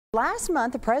Last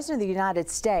month, the President of the United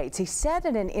States, he said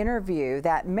in an interview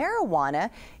that marijuana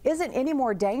isn't any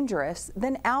more dangerous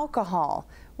than alcohol.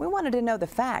 We wanted to know the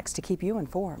facts to keep you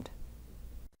informed.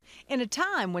 In a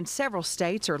time when several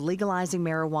states are legalizing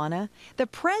marijuana, the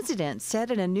president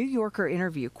said in a New Yorker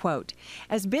interview, quote,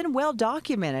 "As been well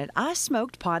documented, I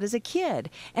smoked pot as a kid,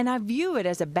 and I view it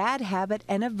as a bad habit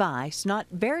and a vice not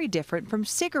very different from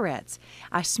cigarettes.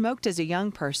 I smoked as a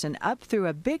young person up through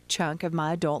a big chunk of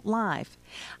my adult life.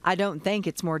 I don't think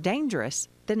it's more dangerous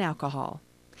than alcohol."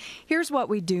 Here's what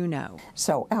we do know.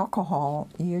 So alcohol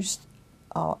used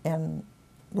in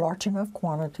large enough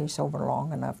quantities over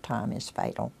long enough time is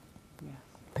fatal.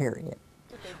 Period.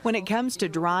 When it comes to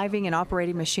driving and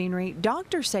operating machinery,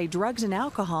 doctors say drugs and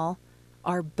alcohol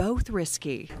are both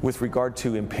risky. With regard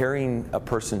to impairing a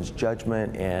person's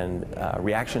judgment and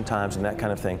reaction times and that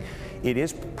kind of thing, it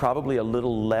is probably a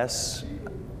little less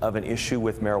of an issue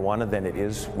with marijuana than it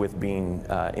is with being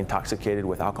intoxicated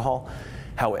with alcohol.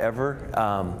 However,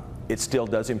 it still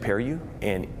does impair you,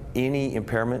 and any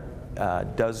impairment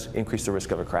does increase the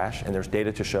risk of a crash, and there's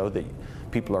data to show that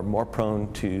people are more prone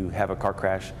to have a car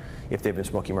crash if they've been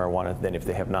smoking marijuana than if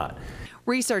they have not.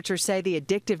 Researchers say the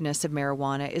addictiveness of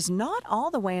marijuana is not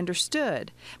all the way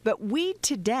understood, but weed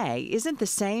today isn't the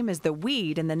same as the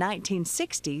weed in the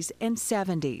 1960s and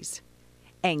 70s.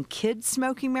 And kids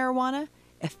smoking marijuana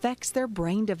affects their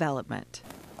brain development.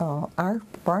 Our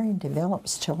brain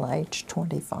develops till age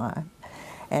 25.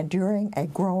 And during a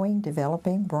growing,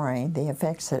 developing brain, the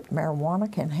effects that marijuana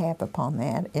can have upon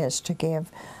that is to give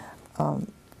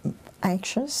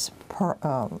anxious,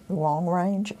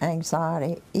 long-range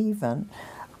anxiety, even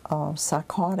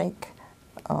psychotic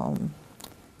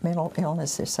mental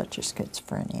illnesses such as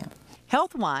schizophrenia.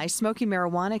 Health-wise, smoking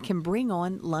marijuana can bring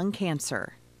on lung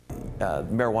cancer.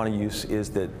 Marijuana use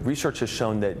is that research has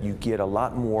shown that you get a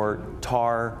lot more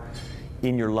tar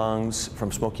in your lungs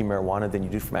from smoking marijuana than you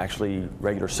do from actually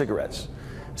regular cigarettes.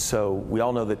 So we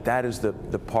all know that that is the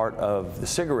part of the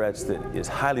cigarettes that is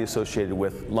highly associated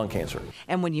with lung cancer.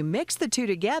 And when you mix the two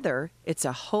together, it's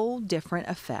a whole different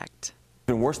effect.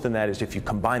 Even worse than that is if you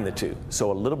combine the two.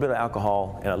 So a little bit of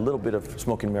alcohol and a little bit of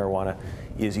smoking marijuana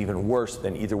is even worse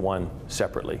than either one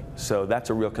separately. So that's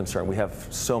a real concern. We have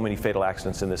so many fatal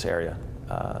accidents in this area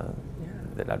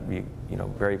that I'd be,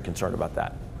 very concerned about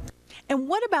that. And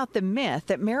what about the myth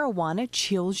that marijuana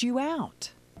chills you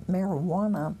out?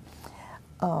 Marijuana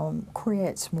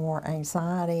creates more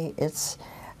anxiety. It's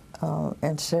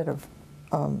instead of,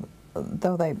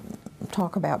 though they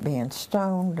talk about being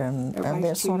stoned and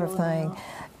this sort of thing,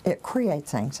 it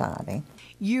creates anxiety.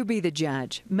 You be the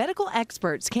judge. Medical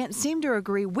experts can't seem to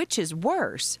agree which is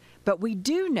worse, but we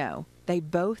do know they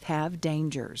both have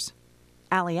dangers.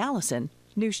 Allison,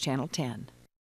 News Channel 10.